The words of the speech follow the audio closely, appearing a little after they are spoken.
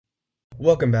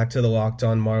Welcome back to the Locked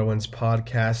On Marlins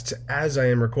podcast. As I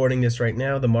am recording this right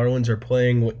now, the Marlins are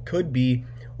playing what could be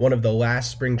one of the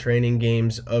last spring training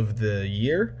games of the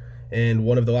year and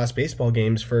one of the last baseball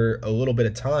games for a little bit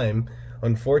of time.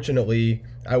 Unfortunately,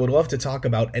 I would love to talk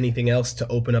about anything else to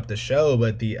open up the show,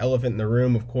 but the elephant in the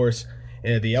room, of course,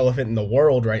 the elephant in the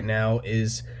world right now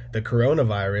is the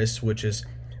coronavirus, which has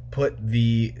put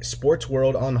the sports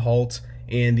world on halt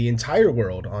and the entire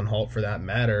world on halt for that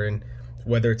matter. And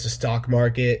whether it's a stock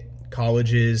market,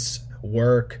 colleges,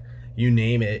 work, you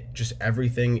name it, just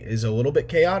everything is a little bit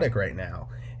chaotic right now.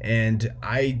 And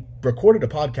I recorded a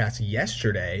podcast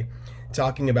yesterday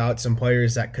talking about some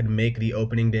players that could make the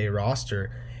opening day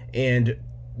roster. And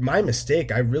my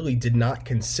mistake, I really did not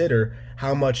consider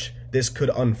how much this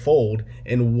could unfold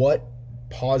and what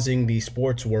pausing the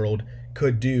sports world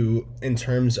could do in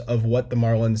terms of what the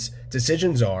Marlins'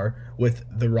 decisions are with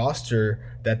the roster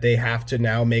that they have to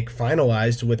now make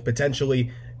finalized, with potentially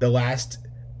the last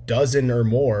dozen or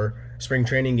more spring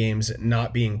training games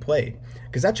not being played.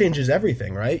 Because that changes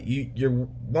everything, right? You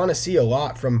want to see a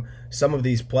lot from some of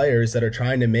these players that are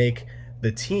trying to make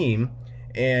the team,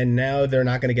 and now they're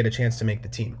not going to get a chance to make the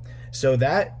team. So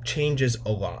that changes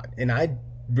a lot. And I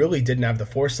really didn't have the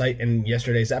foresight in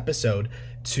yesterday's episode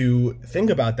to think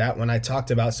about that when I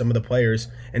talked about some of the players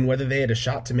and whether they had a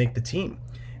shot to make the team.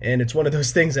 And it's one of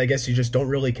those things I guess you just don't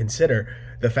really consider,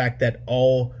 the fact that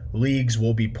all leagues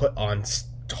will be put on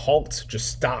halt,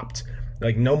 just stopped.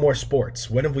 Like, no more sports.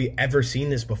 When have we ever seen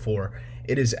this before?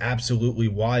 It is absolutely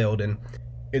wild, and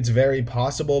it's very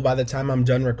possible by the time I'm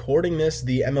done recording this,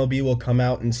 the MLB will come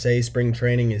out and say spring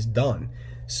training is done.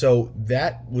 So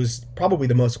that was probably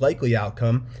the most likely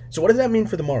outcome. So what does that mean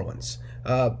for the Marlins?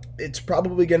 It's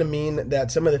probably going to mean that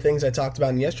some of the things I talked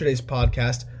about in yesterday's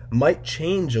podcast might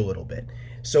change a little bit.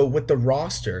 So with the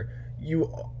roster,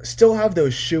 you still have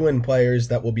those shoe-in players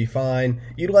that will be fine.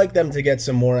 You'd like them to get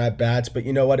some more at-bats, but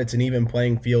you know what? It's an even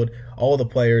playing field. All the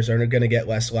players are going to get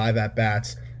less live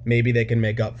at-bats. Maybe they can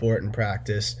make up for it in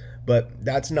practice, but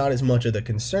that's not as much of the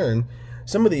concern.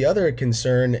 Some of the other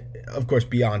concern, of course,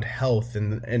 beyond health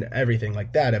and everything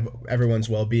like that, everyone's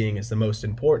well-being is the most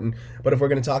important. But if we're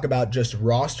going to talk about just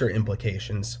roster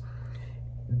implications,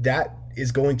 that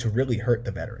is going to really hurt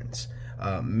the veterans.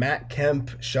 Matt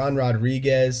Kemp, Sean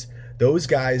Rodriguez, those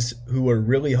guys who are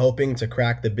really hoping to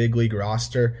crack the big league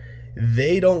roster,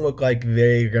 they don't look like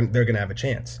they're going to have a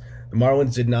chance. The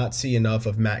Marlins did not see enough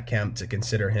of Matt Kemp to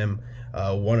consider him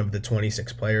one of the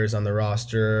 26 players on the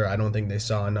roster. I don't think they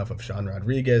saw enough of Sean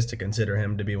Rodriguez to consider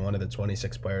him to be one of the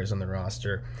 26 players on the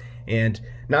roster. And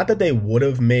not that they would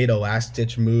have made a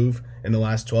last-ditch move in the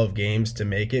last 12 games to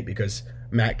make it, because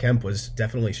Matt Kemp was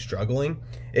definitely struggling.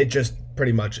 It just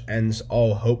pretty much ends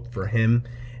all hope for him.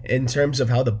 In terms of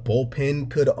how the bullpen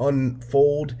could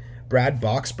unfold, Brad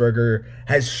Boxberger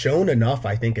has shown enough,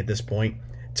 I think, at this point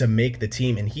to make the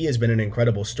team, and he has been an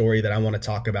incredible story that I want to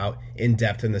talk about in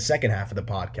depth in the second half of the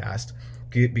podcast,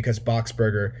 because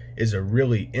Boxberger is a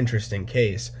really interesting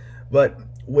case. But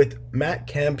with Matt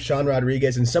Kemp, Sean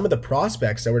Rodriguez, and some of the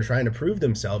prospects that were trying to prove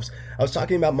themselves, I was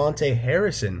talking about Monte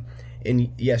Harrison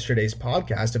in yesterday's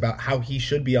podcast about how he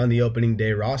should be on the opening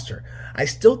day roster. I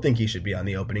still think he should be on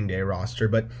the opening day roster,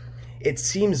 but it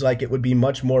seems like it would be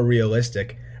much more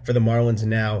realistic for the Marlins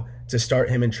now to start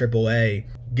him in AAA,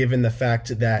 given the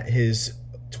fact that his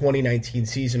 2019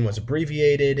 season was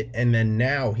abbreviated, and then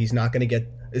now he's not going to get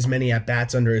as many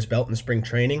at-bats under his belt in spring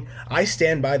training. I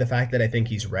stand by the fact that I think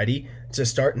he's ready to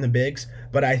start in the bigs,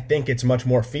 but I think it's much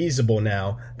more feasible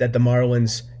now that the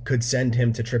Marlins could send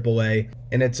him to AAA,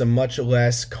 and it's a much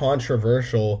less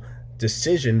controversial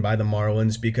decision by the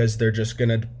Marlins, because they're just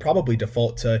going to probably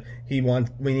default to we want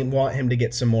him to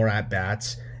get some more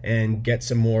at-bats and get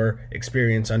some more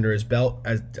experience under his belt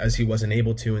as he wasn't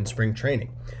able to in spring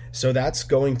training. So that's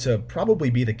going to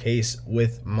probably be the case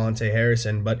with Monte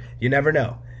Harrison, but you never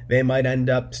know. They might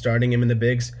end up starting him in the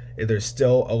bigs. There's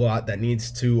still a lot that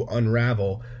needs to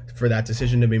unravel for that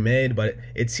decision to be made, but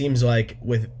it seems like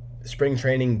with spring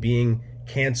training being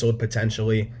canceled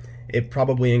potentially, it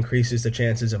probably increases the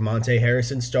chances of Monte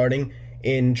Harrison starting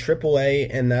in AAA,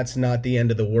 and that's not the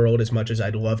end of the world. As much as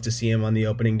I'd love to see him on the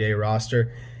opening day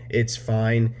roster, it's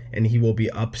fine, and he will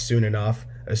be up soon enough,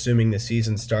 assuming the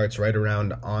season starts right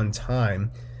around on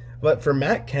time. But for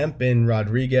Matt Kemp and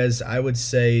Rodriguez, I would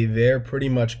say they're pretty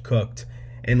much cooked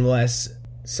unless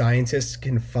scientists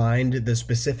can find the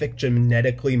specific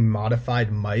genetically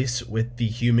modified mice with the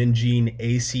human gene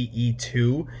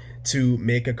ACE2 to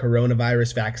make a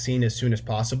coronavirus vaccine as soon as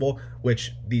possible,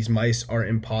 which these mice are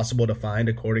impossible to find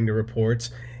according to reports,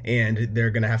 and they're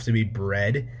going to have to be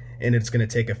bred, and it's going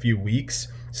to take a few weeks.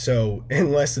 So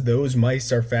unless those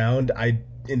mice are found,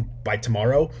 by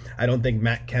tomorrow, I don't think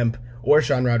Matt Kemp or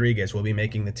Sean Rodriguez will be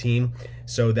making the team.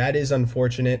 So that is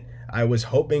unfortunate. I was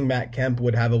hoping Matt Kemp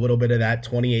would have a little bit of that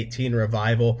 2018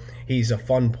 revival. He's a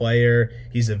fun player.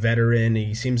 He's a veteran.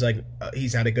 He seems like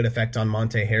he's had a good effect on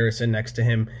Monte Harrison next to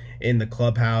him in the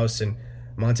clubhouse. And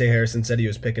Monte Harrison said he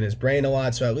was picking his brain a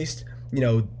lot. So at least,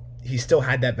 he still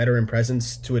had that veteran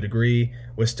presence to a degree,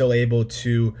 was still able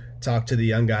to talk to the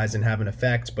young guys and have an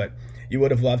effect. But you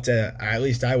would have loved to, at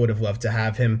least I would have loved to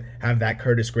have him have that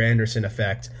Curtis Granderson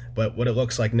effect. But what it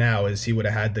looks like now is he would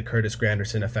have had the Curtis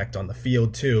Granderson effect on the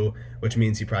field too, which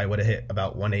means he probably would have hit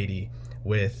about 180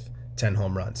 with 10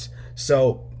 home runs.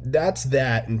 So that's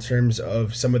that in terms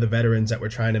of some of the veterans that were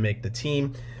trying to make the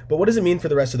team. But what does it mean for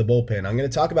the rest of the bullpen? I'm going to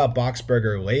talk about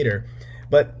Boxberger later,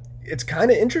 but it's kind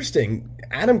of interesting.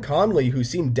 Adam Conley, who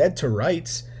seemed dead to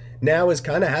rights, now has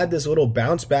kind of had this little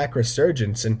bounce back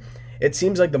resurgence, and it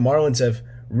seems like the Marlins have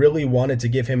really wanted to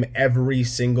give him every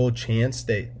single chance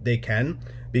they can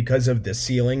because of the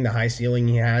ceiling, the high ceiling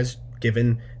he has,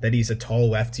 given that he's a tall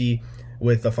lefty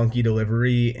with a funky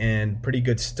delivery and pretty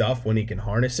good stuff when he can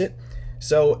harness it.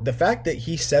 So the fact that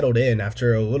he settled in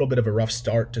after a little bit of a rough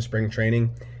start to spring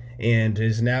training and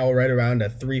is now right around a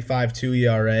 3.52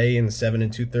 ERA in 7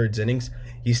 2/3 innings,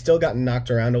 he's still gotten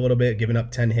knocked around a little bit, giving up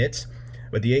 10 hits,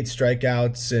 but the 8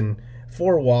 strikeouts and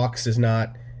 4 walks is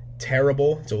not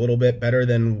terrible. It's a little bit better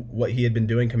than what he had been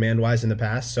doing command-wise in the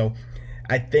past. So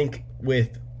I think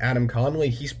with Adam Conley,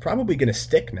 he's probably going to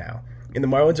stick now. And the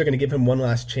Marlins are going to give him one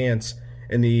last chance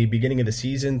in the beginning of the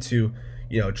season to,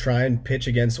 try and pitch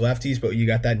against lefties, but you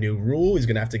got that new rule. He's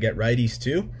going to have to get righties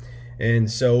too. And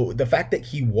so the fact that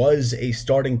he was a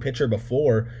starting pitcher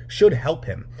before should help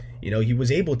him. He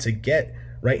was able to get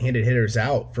right-handed hitters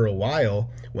out for a while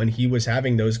when he was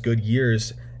having those good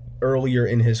years earlier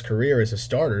in his career as a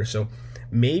starter. So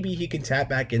maybe he can tap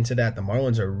back into that. The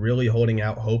Marlins are really holding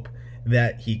out hope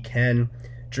that he can.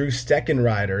 Drew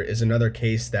Steckenrider is another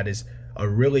case that is a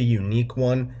really unique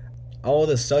one. All of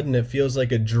a sudden, it feels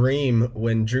like a dream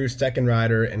when Drew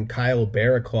Steckenrider and Kyle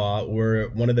Barraclough were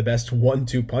one of the best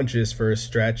 1-2 punches for a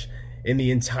stretch in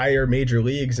the entire major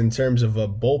leagues in terms of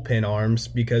bullpen arms,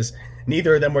 because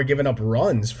neither of them were giving up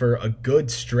runs for a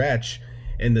good stretch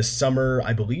in the summer.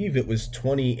 I believe it was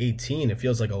 2018. It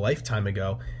feels like a lifetime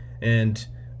ago. And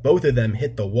both of them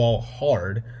hit the wall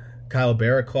hard. Kyle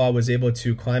Barraclough was able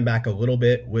to climb back a little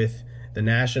bit with the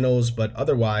Nationals, but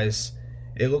otherwise,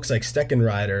 it looks like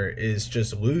Steckenrider is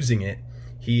just losing it.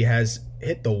 He has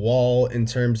hit the wall in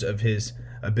terms of his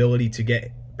ability to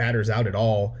get batters out at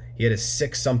all. He had a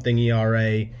 6-something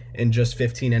ERA in just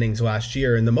 15 innings last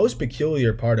year, and the most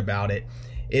peculiar part about it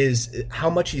is how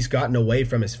much he's gotten away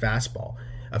from his fastball.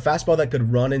 A fastball that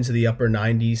could run into the upper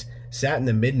 90s, sat in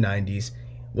the mid 90s.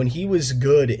 When he was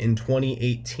good in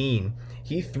 2018,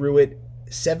 he threw it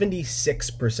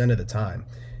 76% of the time.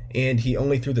 And he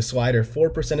only threw the slider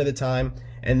 4% of the time.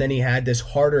 And then he had this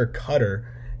harder cutter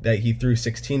that he threw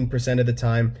 16% of the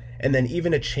time. And then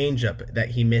even a changeup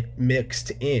that he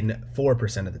mixed in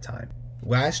 4% of the time.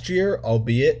 Last year,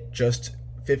 albeit just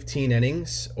 15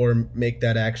 innings, or make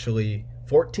that actually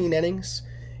 14 innings,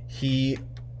 he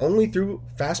only threw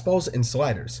fastballs and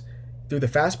sliders. Threw the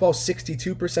fastball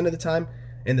 62% of the time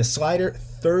and the slider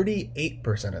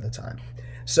 38% of the time.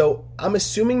 So I'm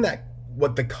assuming that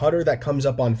what the cutter that comes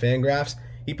up on Fangraphs,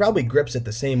 he probably grips it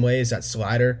the same way as that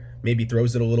slider, maybe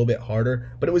throws it a little bit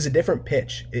harder, but it was a different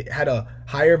pitch. It had a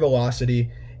higher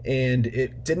velocity and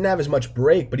it didn't have as much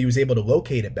break, but he was able to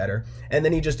locate it better. And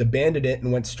then he just abandoned it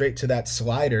and went straight to that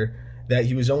slider that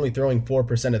he was only throwing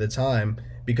 4% of the time,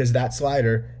 because that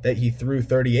slider that he threw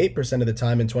 38% of the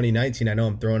time in 2019, I know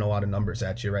I'm throwing a lot of numbers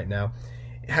at you right now,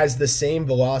 has the same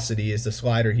velocity as the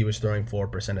slider he was throwing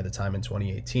 4% of the time in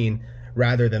 2018,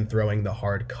 rather than throwing the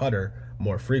hard cutter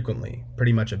more frequently.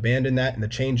 Pretty much abandoned that, and the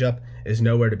changeup is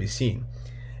nowhere to be seen.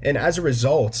 And as a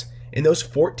result, in those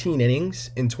 14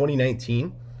 innings in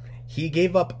 2019, he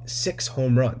gave up 6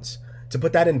 home runs. To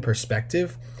put that in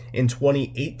perspective, in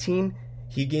 2018,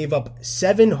 he gave up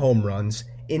 7 home runs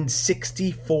in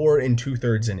 64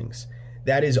 2/3 innings.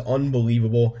 That is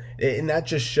unbelievable, and that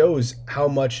just shows how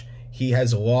much he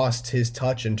has lost his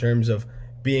touch in terms of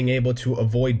being able to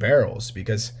avoid barrels,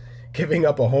 because giving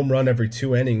up a home run every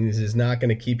 2 innings is not going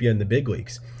to keep you in the big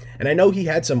leagues. And I know he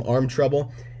had some arm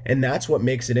trouble, and that's what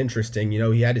makes it interesting.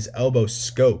 He had his elbow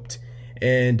scoped,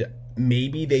 and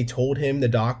maybe they told him, the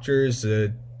doctors,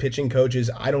 the pitching coaches,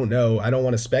 I don't know, I don't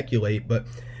want to speculate, but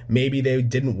maybe they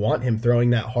didn't want him throwing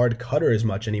that hard cutter as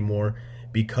much anymore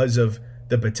because of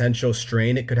the potential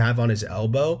strain it could have on his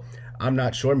elbow. I'm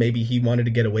not sure. Maybe he wanted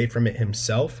to get away from it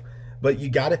himself. but you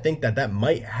got to think that that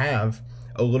might have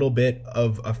a little bit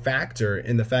of a factor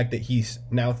in the fact that he's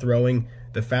now throwing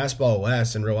the fastball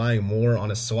less and relying more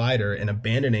on a slider and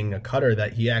abandoning a cutter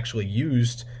that he actually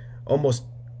used almost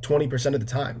 20% of the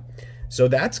time. So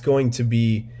that's going to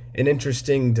be an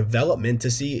interesting development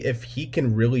to see if he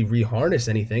can really reharness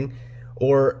anything,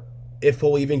 or if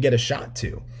he'll even get a shot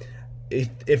to.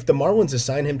 If the Marlins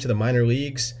assign him to the minor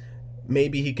leagues,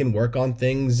 maybe he can work on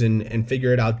things and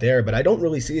figure it out there, but I don't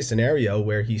really see a scenario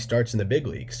where he starts in the big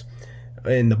leagues,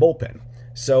 in the bullpen.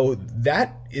 So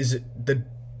that is the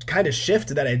kind of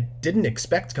shift that I didn't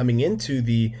expect coming into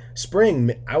the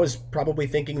spring. I was probably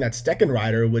thinking that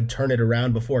Steckenrider would turn it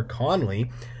around before Conley,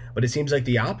 but it seems like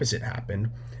the opposite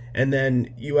happened. And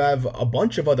then you have a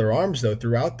bunch of other arms, though,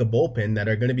 throughout the bullpen that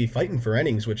are going to be fighting for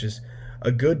innings, which is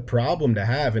a good problem to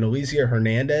have. And Eliezer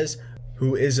Hernandez,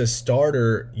 who is a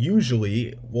starter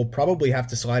usually, will probably have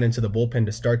to slide into the bullpen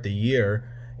to start the year,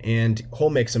 and he'll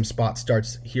make some spot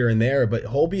starts here and there, but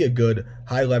he'll be a good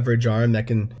high leverage arm that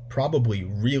can probably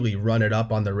really run it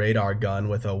up on the radar gun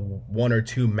with a 1 or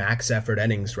 2 max effort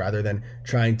innings rather than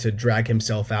trying to drag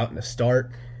himself out in a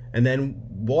start. And then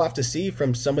we'll have to see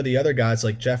from some of the other guys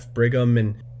like Jeff Brigham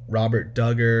and Robert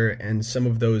Duggar and some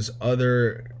of those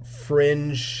other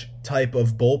fringe type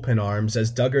of bullpen arms,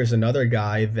 as Duggar's another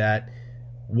guy that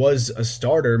was a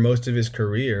starter most of his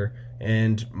career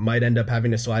and might end up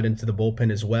having to slide into the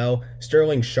bullpen as well.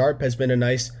 Sterling Sharp has been a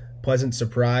nice, pleasant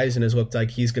surprise and has looked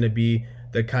like he's going to be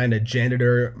the kind of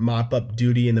janitor mop-up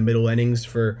duty in the middle innings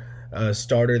for a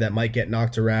starter that might get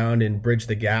knocked around and bridge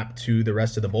the gap to the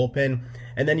rest of the bullpen.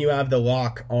 And then you have the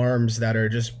lock arms that are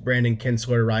just Brandon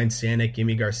Kinsler, Ryan Stanek,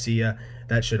 Yimi Garcia.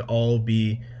 That should all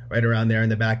be right around there in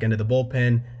the back end of the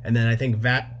bullpen. And then I think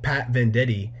Pat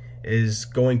Venditti is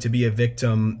going to be a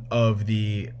victim of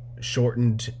the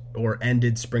shortened or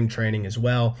ended spring training as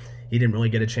well. He didn't really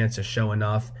get a chance to show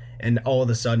enough, and all of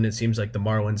a sudden it seems like the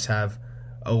Marlins have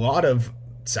a lot of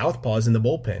southpaws in the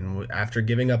bullpen. After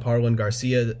giving up Harlan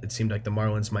Garcia, it seemed like the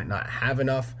Marlins might not have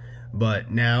enough,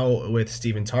 but now with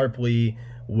Stephen Tarpley,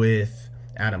 with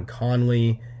Adam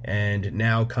Conley, and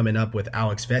now coming up with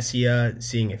Alex Vesia,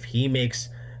 seeing if he makes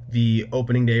the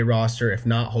opening day roster. If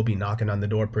not, he'll be knocking on the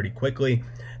door pretty quickly.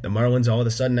 The Marlins all of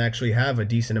a sudden actually have a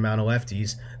decent amount of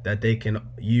lefties that they can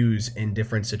use in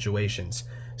different situations.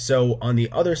 So on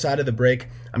the other side of the break,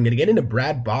 I'm going to get into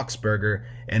Brad Boxberger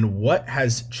and what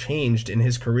has changed in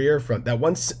his career from that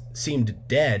once seemed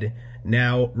dead,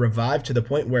 now revived to the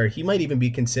point where he might even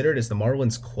be considered as the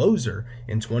Marlins closer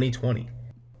in 2020.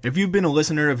 If you've been a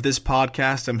listener of this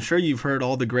podcast, I'm sure you've heard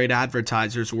all the great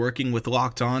advertisers working with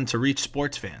Locked On to reach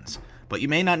sports fans. But you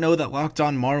may not know that Locked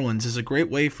On Marlins is a great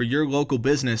way for your local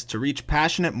business to reach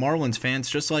passionate Marlins fans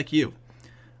just like you.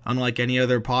 Unlike any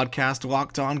other podcast,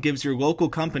 Locked On gives your local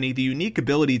company the unique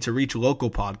ability to reach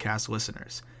local podcast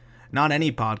listeners. Not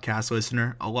any podcast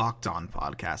listener, a Locked On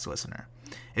podcast listener.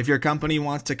 If your company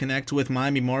wants to connect with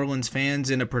Miami Marlins fans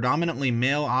in a predominantly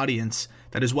male audience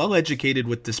that is well educated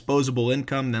with disposable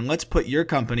income, then let's put your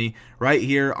company right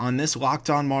here on this Locked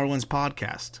On Marlins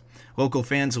podcast. Local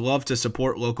fans love to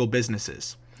support local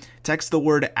businesses. Text the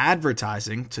word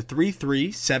advertising to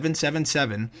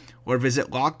 33777 or visit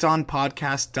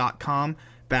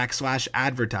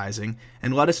lockedonpodcast.com/advertising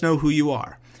and let us know who you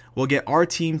are. We'll get our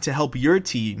team to help your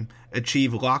team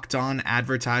achieve Locked On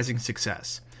advertising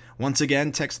success. Once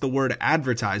again, text the word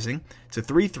advertising to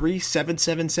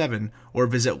 33777 or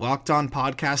visit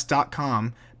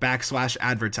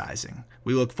lockedonpodcast.com/advertising.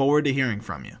 We look forward to hearing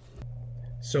from you.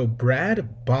 So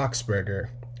Brad Boxberger,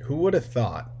 who would have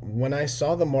thought? When I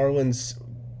saw the Marlins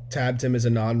tabbed him as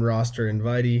a non-roster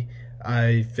invitee,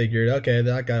 I figured, okay,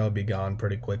 that guy will be gone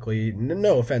pretty quickly.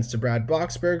 No offense to Brad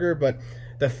Boxberger, but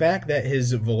the fact that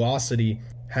his velocity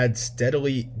had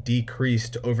steadily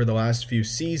decreased over the last few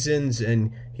seasons,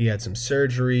 and he had some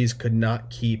surgeries, could not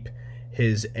keep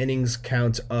his innings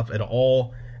count up at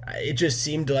all. It just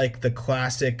seemed like the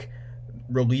classic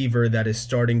reliever that is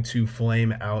starting to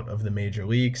flame out of the major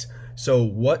leagues. So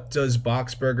what does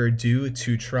Boxberger do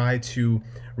to try to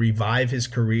revive his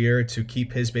career, to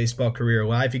keep his baseball career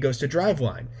alive? He goes to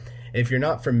Driveline. If you're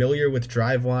not familiar with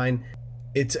Driveline,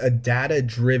 it's a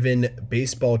data-driven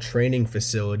baseball training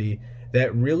facility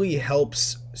that really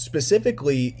helps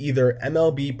specifically either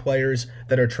MLB players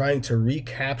that are trying to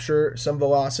recapture some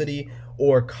velocity,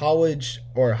 or college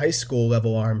or high school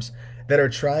level arms that are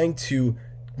trying to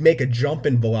make a jump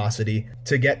in velocity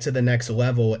to get to the next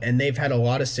level, and they've had a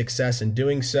lot of success in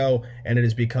doing so, and it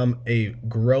has become a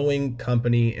growing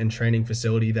company and training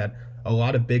facility that a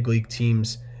lot of big league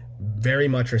teams very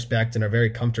much respect and are very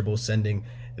comfortable sending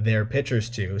their pitchers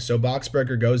to. So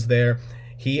Boxberger goes there.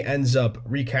 he ends up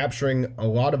recapturing a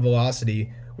lot of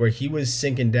velocity where he was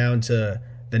sinking down to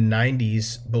the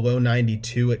 90s, below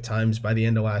 92 at times by the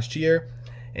end of last year.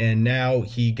 And now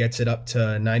he gets it up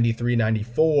to 93,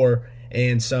 94,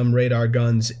 and some radar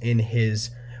guns in his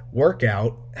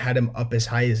workout had him up as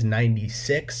high as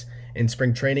 96. In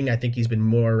spring training, I think he's been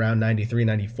more around 93,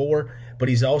 94, but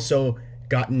he's also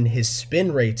gotten his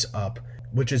spin rates up,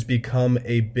 which has become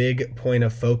a big point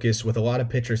of focus with a lot of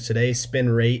pitchers today, spin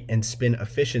rate and spin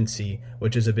efficiency,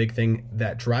 which is a big thing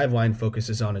that Driveline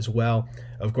focuses on as well.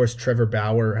 Of course, Trevor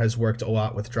Bauer has worked a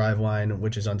lot with Driveline,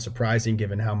 which is unsurprising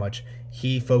given how much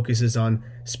he focuses on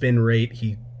spin rate.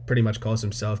 He pretty much calls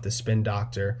himself the spin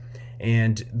doctor.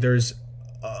 And there's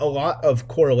a lot of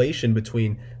correlation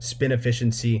between spin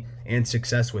efficiency and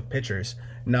success with pitchers.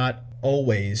 Not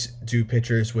always do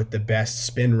pitchers with the best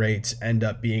spin rates end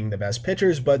up being the best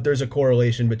pitchers, but there's a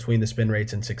correlation between the spin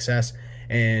rates and success.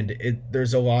 And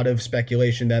there's a lot of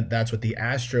speculation that that's what the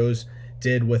Astros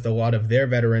did with a lot of their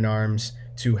veteran arms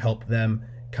to help them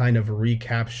kind of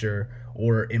recapture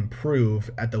or improve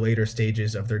at the later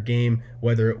stages of their game,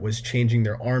 whether it was changing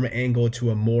their arm angle to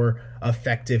a more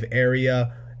effective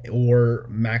area or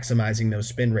maximizing those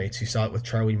spin rates. You saw it with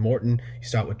Charlie Morton, you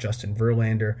saw it with Justin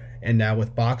Verlander, and now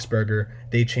with Boxberger,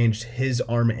 they changed his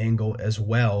arm angle as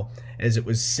well, as it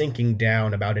was sinking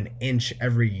down about an inch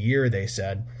every year, they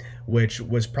said, which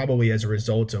was probably as a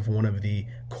result of one of the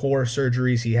core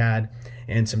surgeries he had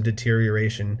and some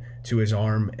deterioration to his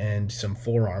arm and some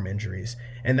forearm injuries.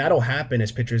 And that'll happen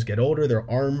as pitchers get older. Their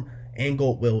arm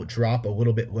angle will drop a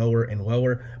little bit lower and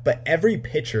lower, but every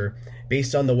pitcher,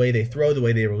 based on the way they throw, the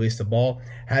way they release the ball,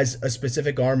 has a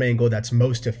specific arm angle that's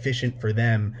most efficient for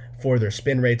them, for their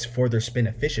spin rates, for their spin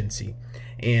efficiency.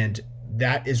 And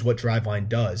that is what Driveline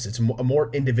does. It's a more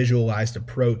individualized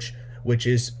approach, which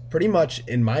is pretty much,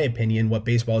 in my opinion, what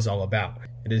baseball is all about.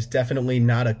 It is definitely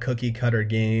not a cookie cutter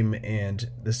game, and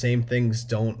the same things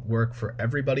don't work for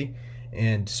everybody.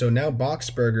 And so now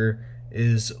Boxberger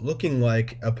is looking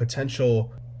like a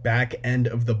potential back end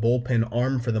of the bullpen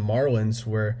arm for the Marlins,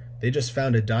 where they just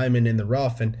found a diamond in the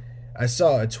rough. And I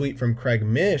saw a tweet from Craig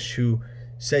Mish who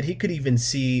said he could even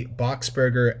see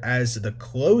Boxberger as the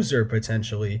closer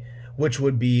potentially, which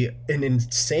would be an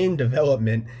insane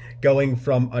development, going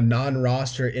from a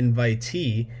non-roster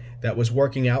invitee that was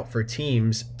working out for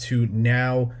teams to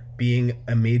now being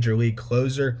a major league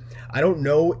closer. I don't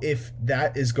know if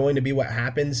that is going to be what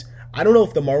happens. I don't know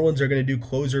if the Marlins are going to do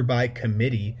closer by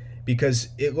committee, because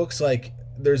it looks like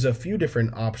there's a few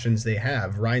different options they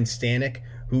have. Ryan Stanek,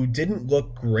 who didn't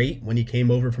look great when he came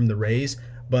over from the Rays,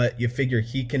 but you figure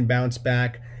he can bounce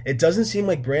back. It doesn't seem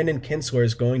like Brandon Kinsler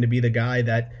is going to be the guy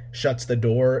that shuts the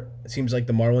door. It seems like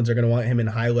the Marlins are going to want him in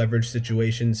high leverage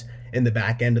situations in the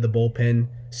back end of the bullpen,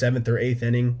 7th or 8th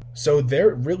inning. So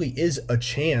there really is a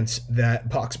chance that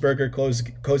Boxberger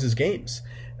closes games.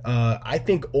 I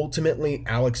think ultimately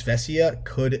Alex Vesia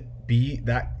could be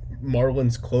that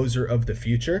Marlins closer of the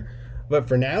future, but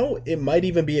for now it might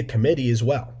even be a committee as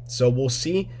well. So we'll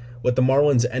see what the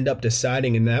Marlins end up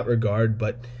deciding in that regard.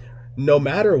 But no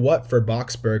matter what for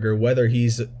Boxberger, whether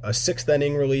he's a 6th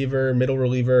inning reliever, middle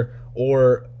reliever,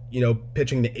 or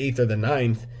pitching the 8th or the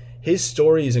 9th, his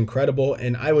story is incredible,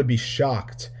 and I would be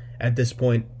shocked at this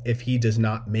point if he does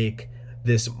not make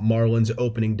this Marlins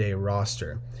opening day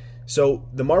roster. So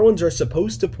the Marlins are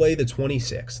supposed to play the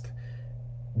 26th.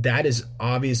 That is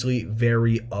obviously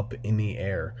very up in the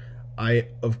air. I,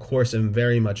 of course, am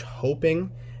very much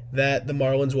hoping that the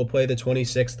Marlins will play the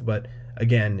 26th, but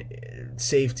again,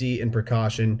 safety and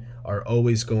precaution are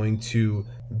always going to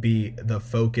be the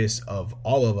focus of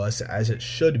all of us, as it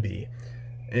should be.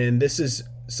 And this is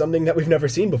something that we've never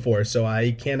seen before, so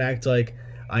I can't act like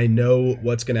I know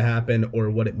what's going to happen or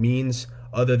what it means,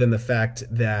 other than the fact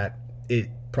that it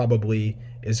probably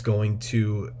is going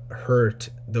to hurt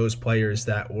those players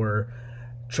that were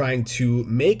trying to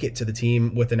make it to the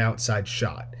team with an outside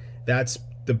shot. That's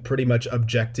the pretty much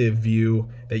objective view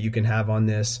that you can have on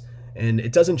this. And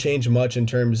it doesn't change much in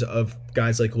terms of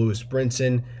guys like Lewis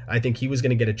Brinson. I think he was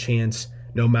going to get a chance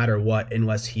no matter what,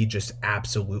 unless he just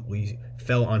absolutely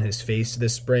fell on his face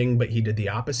this spring, but he did the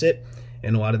opposite.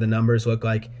 And a lot of the numbers look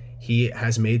like he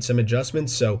has made some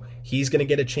adjustments, so he's going to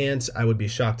get a chance. I would be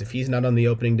shocked if he's not on the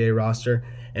opening day roster.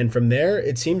 And from there,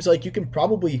 it seems like you can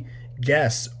probably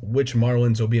guess which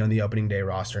Marlins will be on the opening day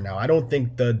roster now. I don't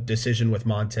think the decision with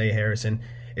Monte Harrison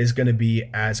is going to be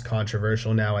as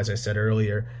controversial now, as I said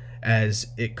earlier, as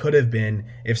it could have been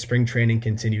if spring training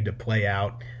continued to play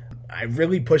out. I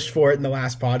really pushed for it in the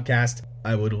last podcast.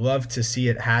 I would love to see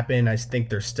it happen. I think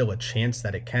there's still a chance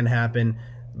that it can happen.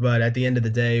 But at the end of the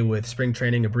day, with spring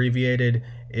training abbreviated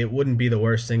it wouldn't be the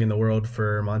worst thing in the world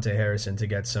for Monte Harrison to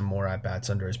get some more at-bats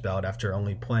under his belt after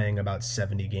only playing about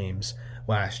 70 games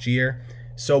last year.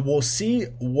 So we'll see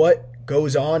what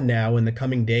goes on now in the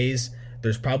coming days.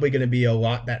 There's probably going to be a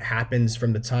lot that happens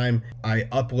from the time I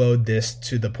upload this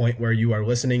to the point where you are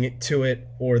listening to it,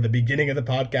 or the beginning of the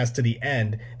podcast to the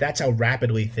end. That's how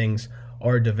rapidly things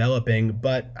are developing.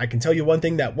 But I can tell you one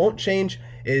thing that won't change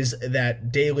is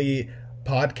that daily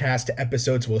podcast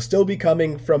episodes will still be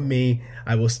coming from me.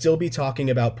 I will still be talking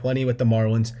about plenty with the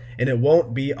Marlins, and it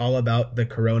won't be all about the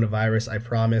coronavirus, I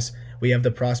promise. We have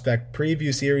the prospect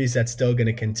preview series that's still going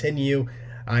to continue.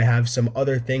 I have some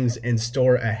other things in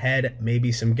store ahead,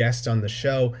 maybe some guests on the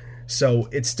show. So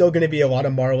it's still going to be a lot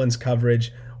of Marlins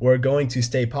coverage. We're going to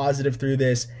stay positive through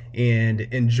this and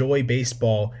enjoy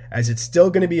baseball, as it's still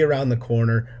going to be around the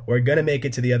corner. We're going to make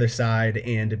it to the other side,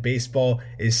 and baseball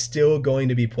is still going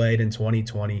to be played in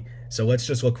 2020. So let's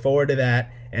just look forward to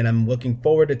that. And I'm looking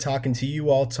forward to talking to you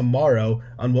all tomorrow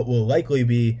on what will likely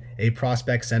be a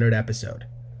prospect-centered episode.